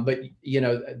 But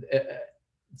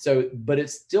but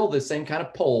it's still the same kind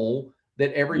of pole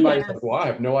that everybody's like, well, I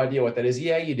have no idea what that is.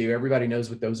 Yeah, you do. Everybody knows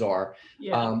what those are.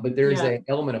 But there's an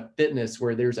element of fitness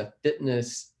where there's a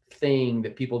fitness thing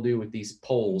that people do with these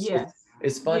poles.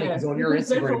 It's funny because on your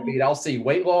Instagram feed, I'll see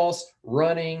weight loss,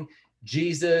 running,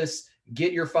 Jesus,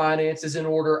 get your finances in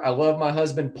order. I love my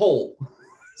husband, pole.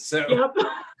 So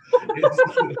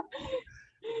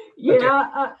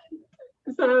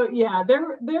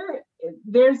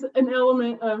there's an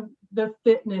element of the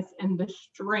fitness and the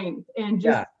strength and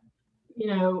just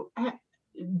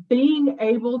being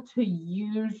able to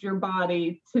use your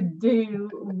body to do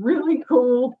really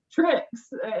cool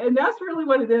tricks. And that's really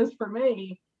what it is for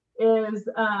me is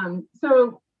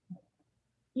so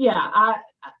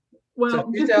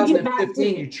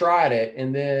 2015 you tried it,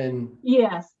 and then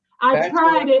I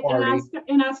tried it,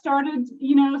 and I started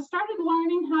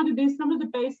learning how to do some of the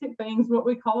basic things, what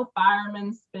we call a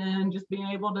fireman spin, just being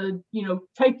able to,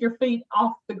 take your feet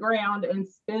off the ground and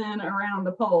spin around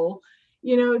the pole,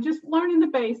 just learning the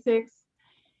basics.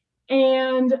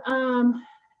 And,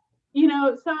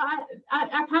 so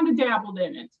I kind of dabbled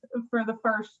in it for the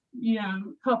first,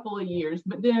 couple of years,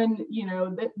 but then,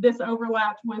 this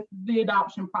overlapped with the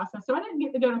adoption process. So I didn't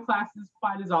get to go to classes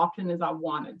quite as often as I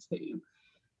wanted to.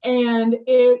 And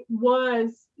it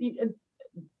was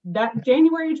that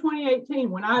January 2018,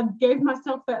 when I gave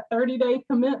myself that 30-day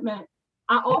commitment,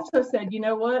 I also said, you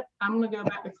know what, I'm going to go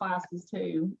back to classes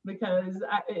too, because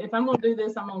if I'm going to do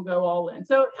this, I'm going to go all in.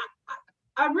 So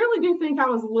I really do think I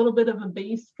was a little bit of a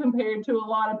beast compared to a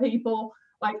lot of people.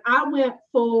 Like I went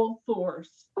full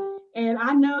force, and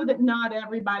I know that not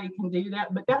everybody can do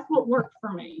that, but that's what worked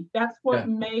for me. That's what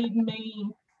made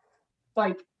me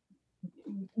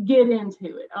get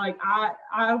into it. Like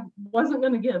I wasn't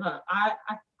going to give up. I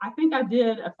think I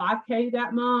did a 5K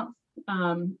that month.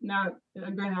 Now,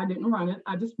 granted, I didn't run it.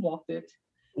 I just walked it.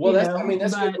 Well, that's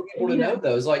good for people to know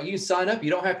those. Like you sign up, you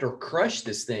don't have to crush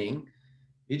this thing.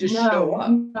 You just show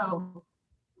up. No,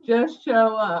 just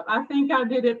show up. I think I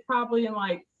did it probably in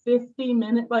like 50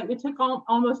 minutes. Like it took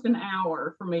almost an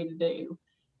hour for me to do,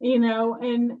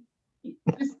 and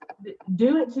just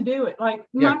do it to do it. Like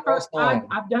my first,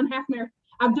 I've done half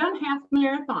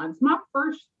marathons. My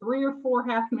first 3 or 4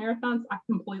 half marathons, I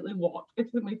completely walked.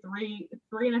 It took me 3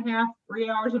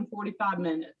 hours and 45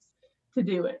 minutes to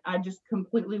do it. I just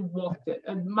completely walked it.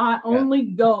 And my only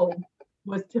goal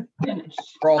was to finish.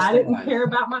 I didn't care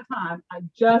about my time. I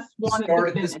just wanted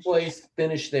to finish. This place,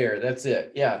 finish there. That's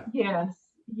it. Yeah. Yes.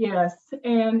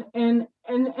 And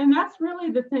that's really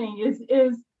the thing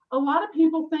is a lot of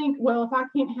people think, well, if I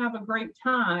can't have a great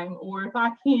time, or if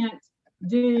I can't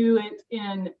do it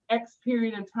in X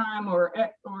period of time, or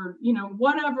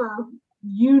whatever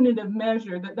unit of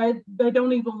measure, that they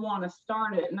don't even want to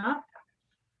start it. And I'm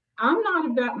not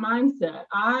of that mindset.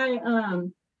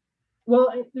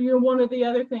 One of the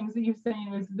other things that you've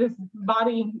seen is this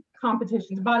body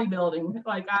competitions, bodybuilding.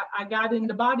 Like I got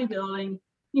into bodybuilding,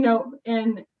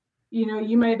 and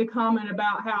you made the comment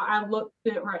about how I look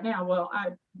fit right now. Well,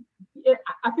 I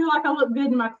feel like I look good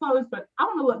in my clothes, but I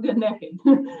want to look good naked.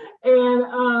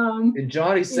 And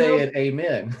Johnny's saying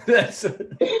amen. That's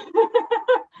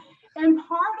and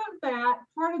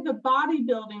part of the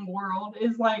bodybuilding world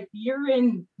is like you're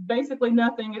in basically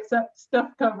nothing except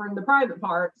stuff covering the private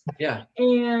parts. Yeah.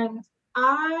 And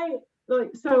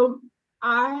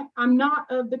I'm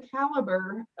not of the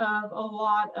caliber of a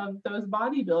lot of those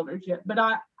bodybuilders yet, but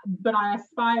I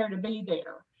aspire to be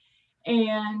there.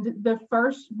 And the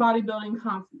first bodybuilding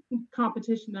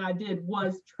competition that I did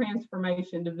was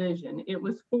Transformation Division. It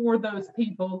was for those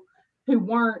people who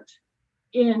weren't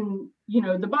in,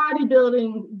 the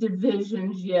bodybuilding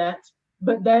divisions yet,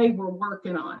 but they were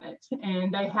working on it,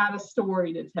 and they had a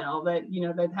story to tell that,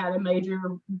 they've had a major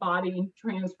body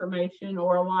transformation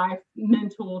or a life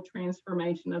mental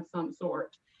transformation of some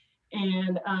sort.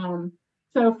 And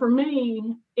so for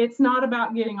me, it's not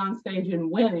about getting on stage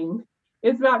and winning.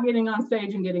 It's about getting on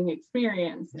stage and getting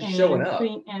experience and showing up,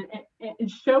 and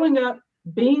showing up,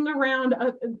 being around,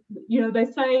 they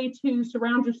say to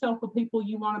surround yourself with people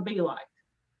you want to be like.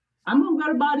 I'm going to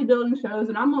go to bodybuilding shows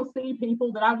and I'm going to see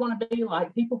people that I want to be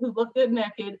like, people who look good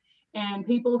naked and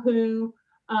people who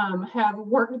have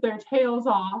worked their tails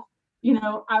off.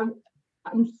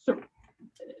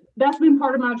 That's been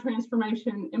part of my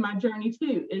transformation in my journey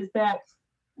too, is that,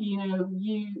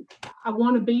 I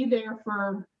want to be there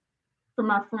for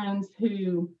my friends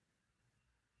who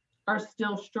are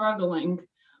still struggling,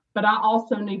 but I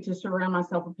also need to surround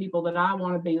myself with people that I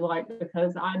want to be like,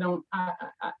 because I don't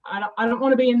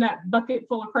want to be in that bucket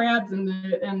full of crabs and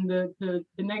the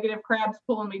negative crabs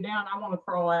pulling me down. I want to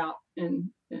crawl out and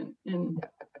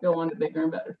go on to bigger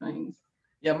and better things.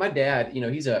 Yeah, my dad,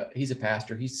 he's a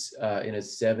pastor. He's in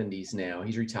his 70s now.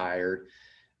 He's retired.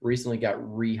 Recently got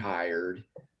rehired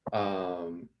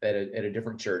at a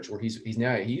different church where he's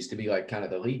now. He used to be like kind of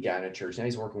the lead guy in a church. Now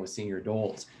he's working with senior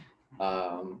adults.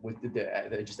 With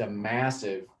just a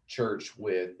massive church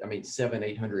with,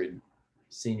 700-800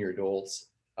 senior adults,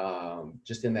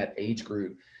 just in that age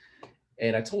group.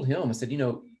 And I told him, I said,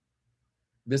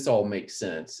 this all makes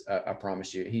sense. I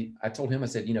promise you. I told him, I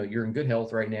said, you're in good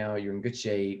health right now. You're in good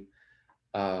shape.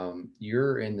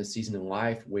 You're in the season in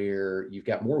life where you've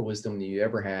got more wisdom than you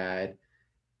ever had.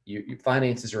 Your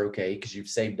finances are okay because you've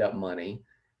saved up money.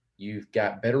 You've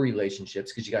got better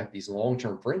relationships because you got these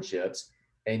long-term friendships.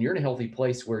 And you're in a healthy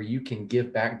place where you can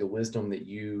give back the wisdom that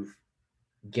you've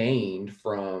gained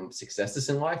from successes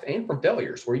in life and from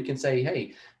failures, where you can say,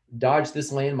 hey, dodge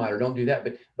this landmine or don't do that.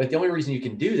 But the only reason you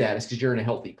can do that is because you're in a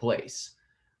healthy place,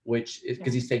 which is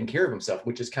because he's taking care of himself,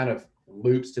 which is kind of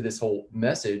loops to this whole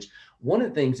message. One of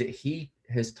the things that he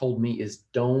has told me is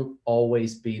don't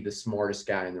always be the smartest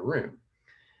guy in the room.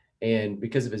 And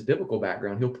because of his biblical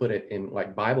background, he'll put it in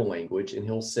like Bible language, and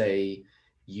he'll say,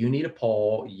 you need a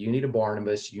Paul, you need a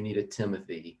Barnabas, you need a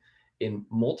Timothy in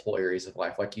multiple areas of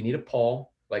life. Like you need a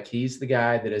Paul, like he's the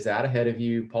guy that is out ahead of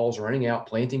you. Paul's running out,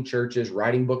 planting churches,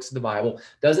 writing books of the Bible,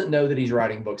 doesn't know that he's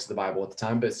writing books of the Bible at the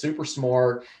time, but super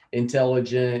smart,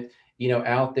 intelligent,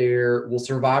 out there, will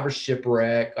survive a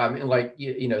shipwreck.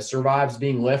 Survives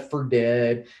being left for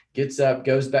dead, gets up,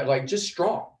 goes back, like just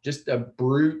strong, just a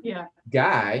brute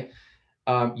guy.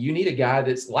 You need a guy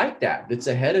that's like that, that's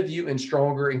ahead of you and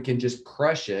stronger and can just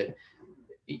crush it,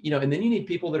 and then you need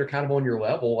people that are kind of on your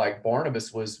level, like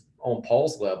Barnabas was on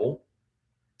Paul's level.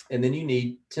 And then you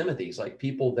need Timothy's, like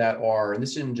people that are, and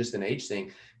this isn't just an age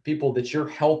thing, people that you're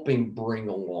helping bring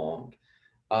along.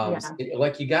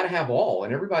 Like you got to have all,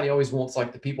 and everybody always wants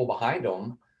like the people behind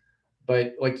them,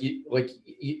 but you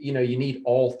need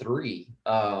all three.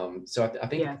 So I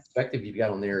think the perspective you've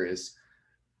got on there is,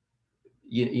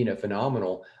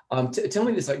 phenomenal. Tell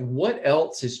me this, like what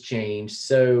else has changed?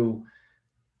 So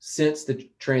since the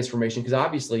transformation, because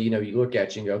obviously, you look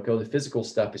at you and go, okay, the physical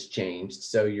stuff has changed.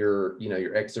 So you're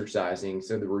exercising.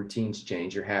 So the routines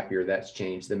change. You're happier. That's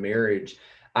changed. The marriage,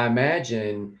 I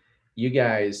imagine you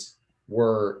guys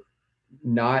were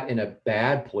not in a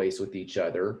bad place with each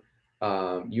other.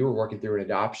 You were working through an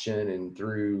adoption and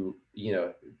through,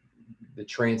 the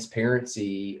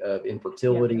transparency of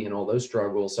infertility and all those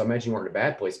struggles. So I imagine you weren't in a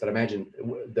bad place, but I imagine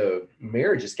the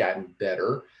marriage has gotten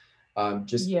better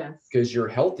just because you're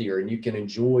healthier and you can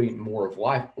enjoy more of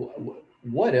life.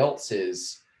 What else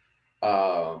is,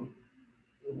 what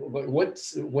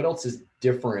else is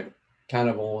different kind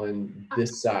of on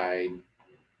this side?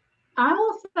 I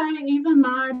will say even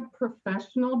my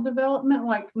professional development,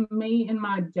 like me in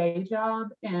my day job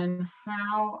and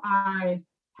how I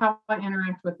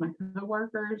interact with my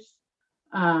coworkers,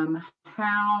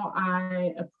 how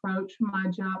I approach my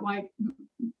job. Like,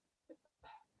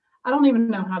 I don't even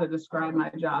know how to describe my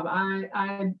job.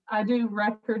 I do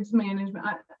records management.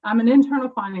 I'm an internal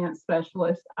finance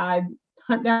specialist. I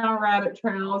hunt down rabbit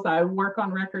trails. I work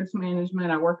on records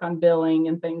management. I work on billing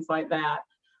and things like that.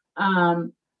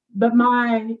 But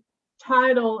my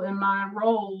title and my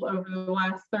role over the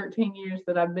last 13 years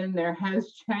that I've been there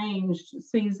has changed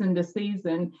season to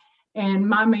season. And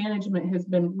my management has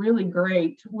been really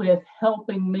great with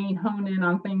helping me hone in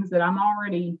on things that I'm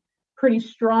already pretty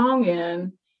strong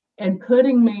in and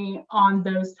putting me on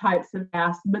those types of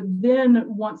tasks. But then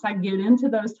once I get into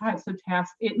those types of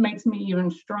tasks, it makes me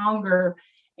even stronger,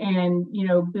 and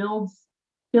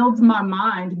builds my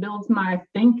mind, builds my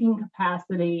thinking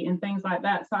capacity and things like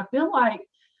that. So I feel like,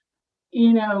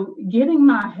 getting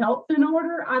my health in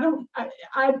order, I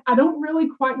don't really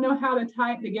quite know how to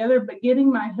tie it together, but getting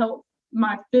my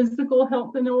physical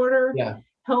health in order,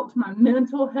 helped my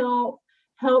mental health,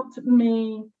 helped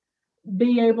me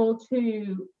be able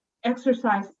to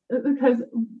exercise. Because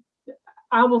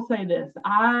I will say this,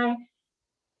 I'm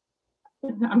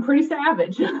pretty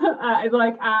savage.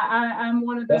 I'm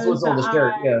one of those. That's what's on the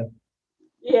shirt.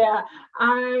 Yeah.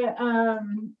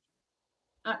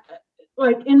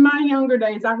 Like in my younger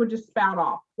days, I would just spout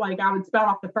off. Like I would spout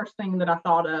off the first thing that I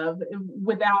thought of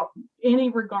without any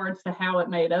regards to how it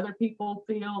made other people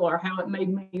feel or how it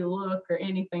made me look or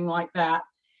anything like that.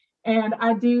 And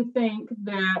I do think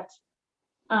that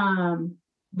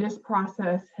this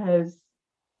process has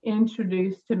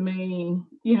introduced to me,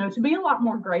 to be a lot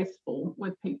more graceful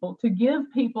with people, to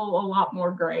give people a lot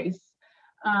more grace,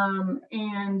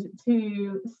 and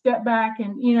to step back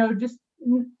and, just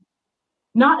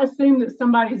not assume that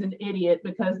somebody's an idiot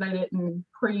because they didn't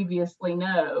previously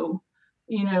know,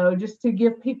 just to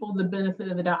give people the benefit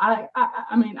of the doubt.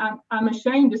 I mean, I'm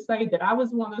ashamed to say that I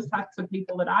was one of those types of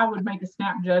people that I would make a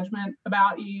snap judgment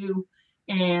about you.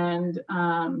 And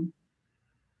I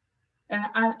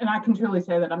can truly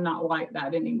say that I'm not like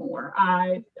that anymore.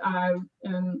 I am,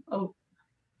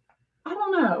 I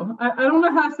don't know. I don't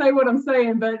know how to say what I'm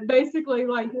saying, but basically,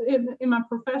 like in my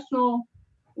professional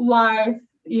life,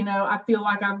 I feel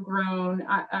like I've grown.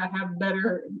 I have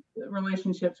better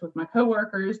relationships with my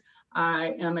coworkers.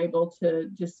 I am able to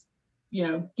just,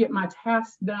 get my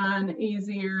tasks done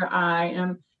easier. I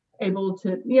am able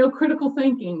to, critical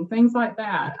thinking, things like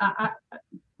that. I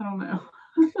don't know.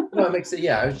 No, it makes it.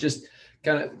 Yeah, I was just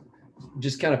kind of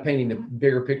painting the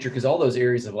bigger picture, because all those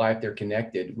areas of life, they're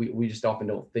connected. We just often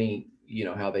don't think,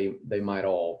 how they might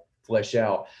all flesh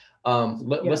out.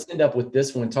 Let's end up with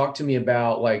this one. Talk to me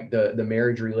about like the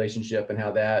marriage relationship and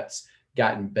how that's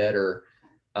gotten better.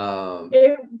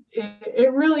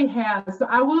 It really has. So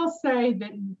I will say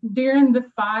that during the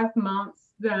 5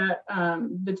 months that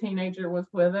the teenager was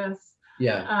with us,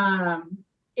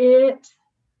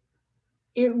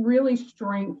 it really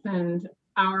strengthened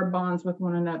our bonds with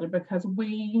one another, because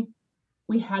we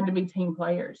had to be team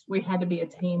players. We had to be a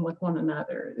team with one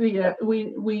another.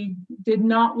 We did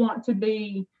not want to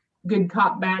be good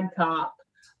cop, bad cop,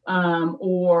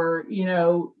 or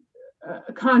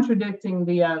contradicting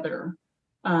the other.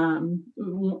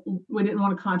 We didn't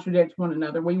want to contradict one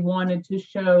another. We wanted to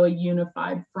show a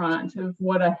unified front of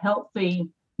what a healthy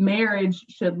marriage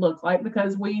should look like,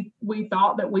 because we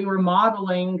thought that we were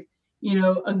modeling,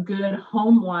 a good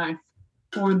home life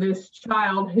for this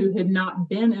child who had not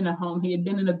been in a home. He had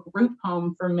been in a group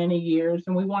home for many years,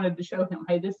 and we wanted to show him,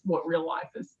 hey, this is what real life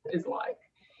is like.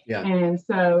 Yeah. And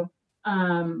so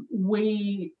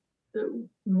we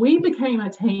became a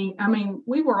team. I mean,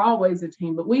 we were always a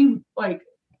team, but we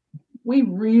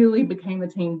really became a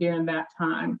team during that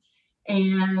time.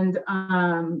 And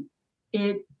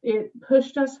it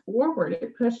pushed us forward.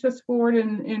 It pushed us forward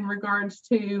in regards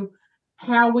to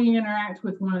how we interact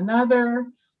with one another.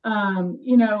 He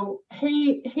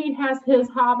has his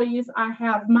hobbies, I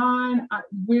have mine.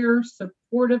 We're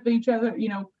supportive of each other.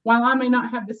 While I may not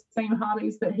have the same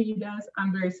hobbies that he does,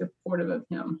 I'm very supportive of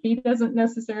him. He doesn't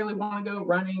necessarily want to go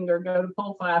running or go to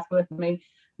pole class with me,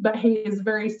 but he is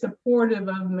very supportive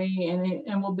of me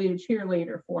and will be a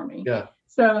cheerleader for me. Yeah.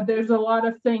 So there's a lot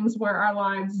of things where our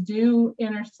lives do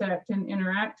intersect and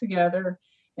interact together.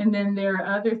 And then there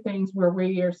are other things where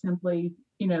we are simply,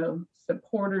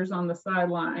 supporters on the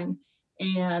sideline.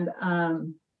 And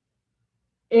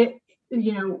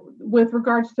with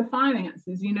regards to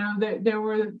finances, there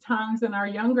were times in our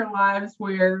younger lives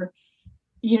where,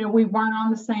 we weren't on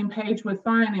the same page with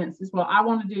finances. Well, I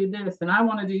want to do this and I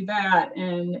want to do that.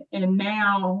 And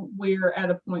now we're at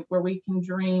a point where we can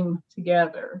dream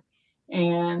together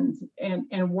and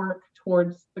work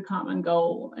towards the common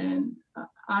goal. And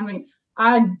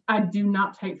I do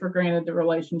not take for granted the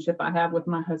relationship I have with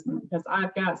my husband, because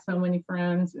I've got so many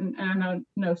friends and I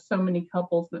know so many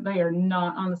couples that they are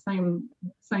not on the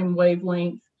same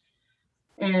wavelength.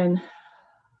 And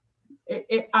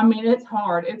it's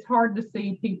hard. It's hard to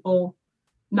see people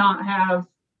not have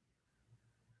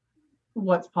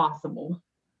what's possible,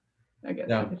 I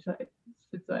guess I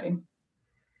should say.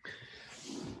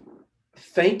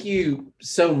 Thank you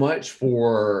so much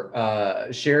for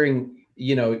sharing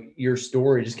your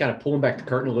story, just kind of pulling back the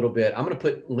curtain a little bit. I'm going to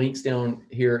put links down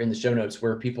here in the show notes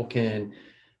where people can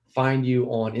find you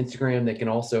on Instagram. They can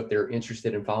also, if they're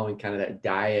interested in following kind of that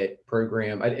diet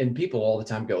program, and people all the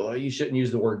time go, oh, you shouldn't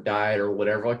use the word diet or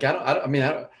whatever. Like, I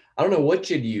don't know what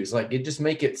you'd use. Like, it just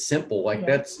make it simple. Like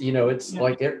that's, it's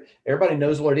like everybody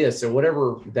knows what it is. So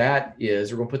whatever that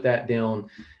is, we're going to put that down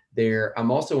there.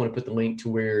 I'm also going to put the link to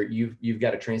where you've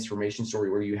got a transformation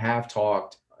story where you have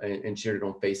talked and shared it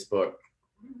on Facebook,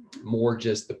 more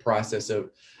just the process of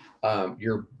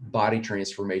your body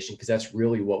transformation, because that's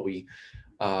really what we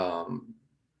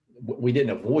didn't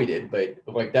avoid it, but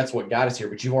like that's what got us here.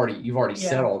 But you've already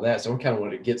said all that, so I kind of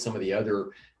want to get some of the other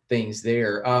things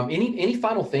there. Any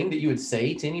final thing that you would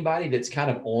say to anybody that's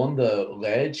kind of on the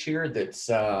ledge here, that's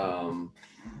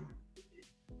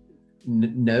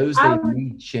knows they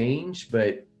need change,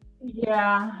 but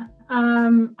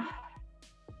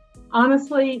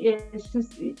honestly, it's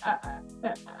just,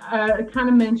 I kind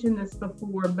of mentioned this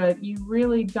before, but you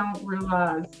really don't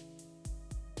realize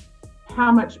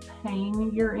how much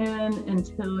pain you're in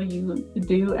until you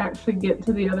do actually get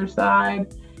to the other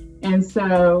side. And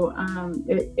so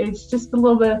it's just a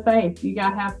little bit of faith. You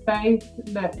got to have faith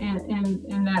that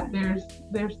in that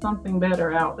there's something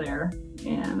better out there.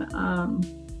 And,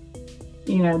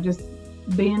 just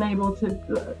being able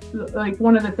to, like,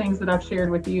 one of the things that I've shared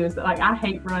with you is that, like, I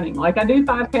hate running. Like, I do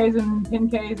 5Ks and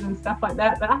 10Ks and stuff like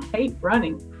that, but I hate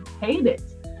running. I hate it.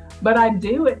 But I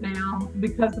do it now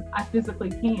because I physically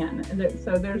can. And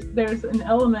so there's an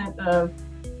element of,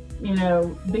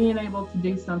 being able to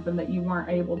do something that you weren't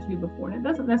able to before. And it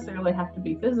doesn't necessarily have to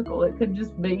be physical. It could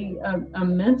just be a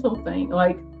mental thing,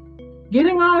 like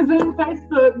getting on a Zoom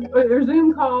Facebook or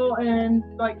Zoom call and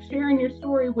like sharing your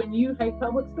story when you hate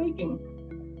public speaking.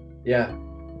 Yeah.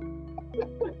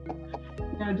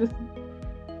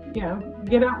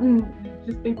 Get out and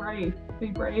just be brave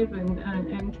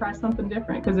and try something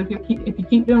different. Because if you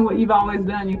keep doing what you've always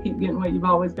done, you keep getting what you've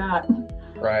always got.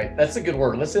 Right. That's a good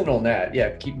word. Let's end on that.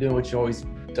 Yeah. Keep doing what you always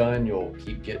done. You'll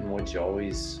keep getting what you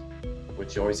always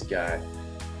got.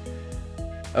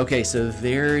 Okay. So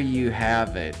there you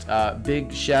have it.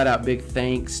 Big shout out, big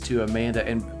thanks to Amanda,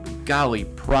 and golly,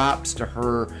 props to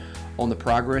her on the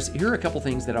progress. Here are a couple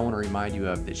things that I want to remind you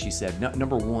of that she said.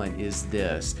 Number one is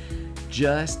this: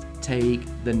 just take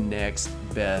the next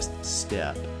best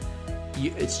step.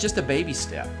 It's just a baby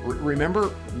step. Remember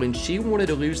when she wanted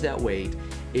to lose that weight,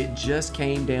 it just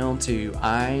came down to,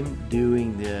 I'm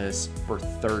doing this for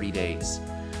 30 days.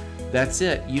 That's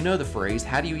it. You know the phrase,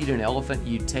 how do you eat an elephant?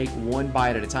 You take one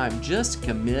bite at a time. Just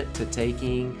commit to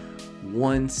taking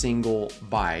one single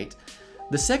bite.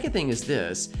 The second thing is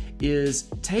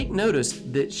take notice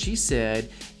that she said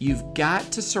you've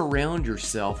got to surround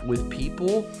yourself with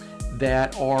people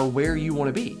that are where you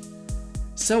want to be.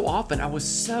 So often, I was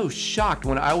so shocked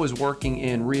when I was working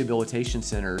in rehabilitation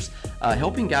centers,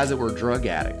 helping guys that were drug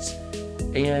addicts.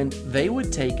 And they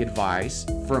would take advice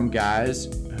from guys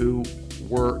who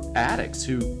were addicts,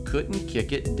 who couldn't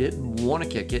kick it, didn't want to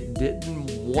kick it, didn't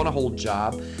want a whole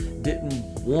job, didn't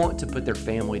want to put their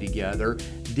family together,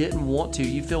 didn't want to,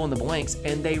 you fill in the blanks.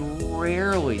 And they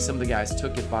rarely, some of the guys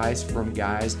took advice from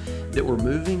guys that were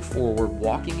moving forward,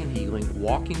 walking in healing,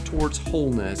 walking towards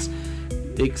wholeness,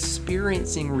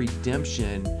 experiencing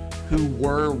redemption, who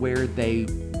were where they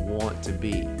want to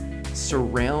be.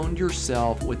 Surround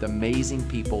yourself with amazing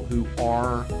people who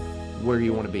are where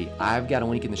you want to be. I've got a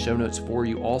link in the show notes for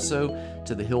you also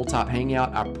to the Hilltop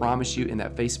Hangout. I promise you, in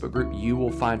that Facebook group, you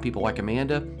will find people like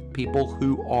Amanda, people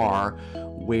who are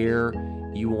where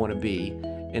you want to be.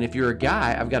 And if you're a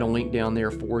guy, I've got a link down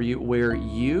there for you where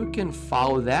you can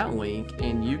follow that link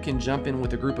and you can jump in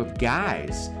with a group of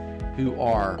guys who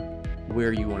are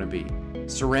where you want to be.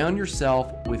 Surround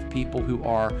yourself with people who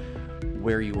are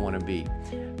where you want to be.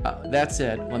 That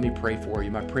said, let me pray for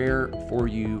you. My prayer for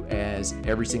you as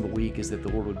every single week is that the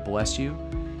Lord would bless you.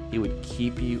 He would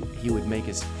keep you. He would make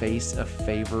his face of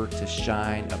favor to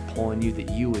shine upon you,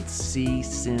 that you would see,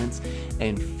 sense,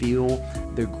 and feel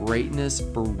the greatness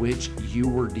for which you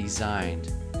were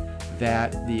designed,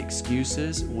 that the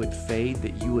excuses would fade,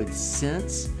 that you would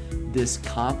sense this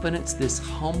confidence, this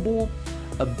humble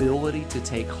ability to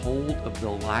take hold of the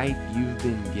life you've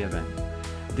been given,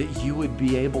 that you would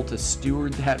be able to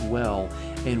steward that well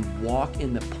and walk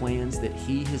in the plans that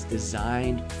he has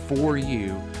designed for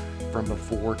you from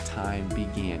before time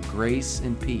began. Grace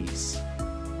and peace.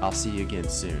 I'll see you again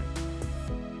soon.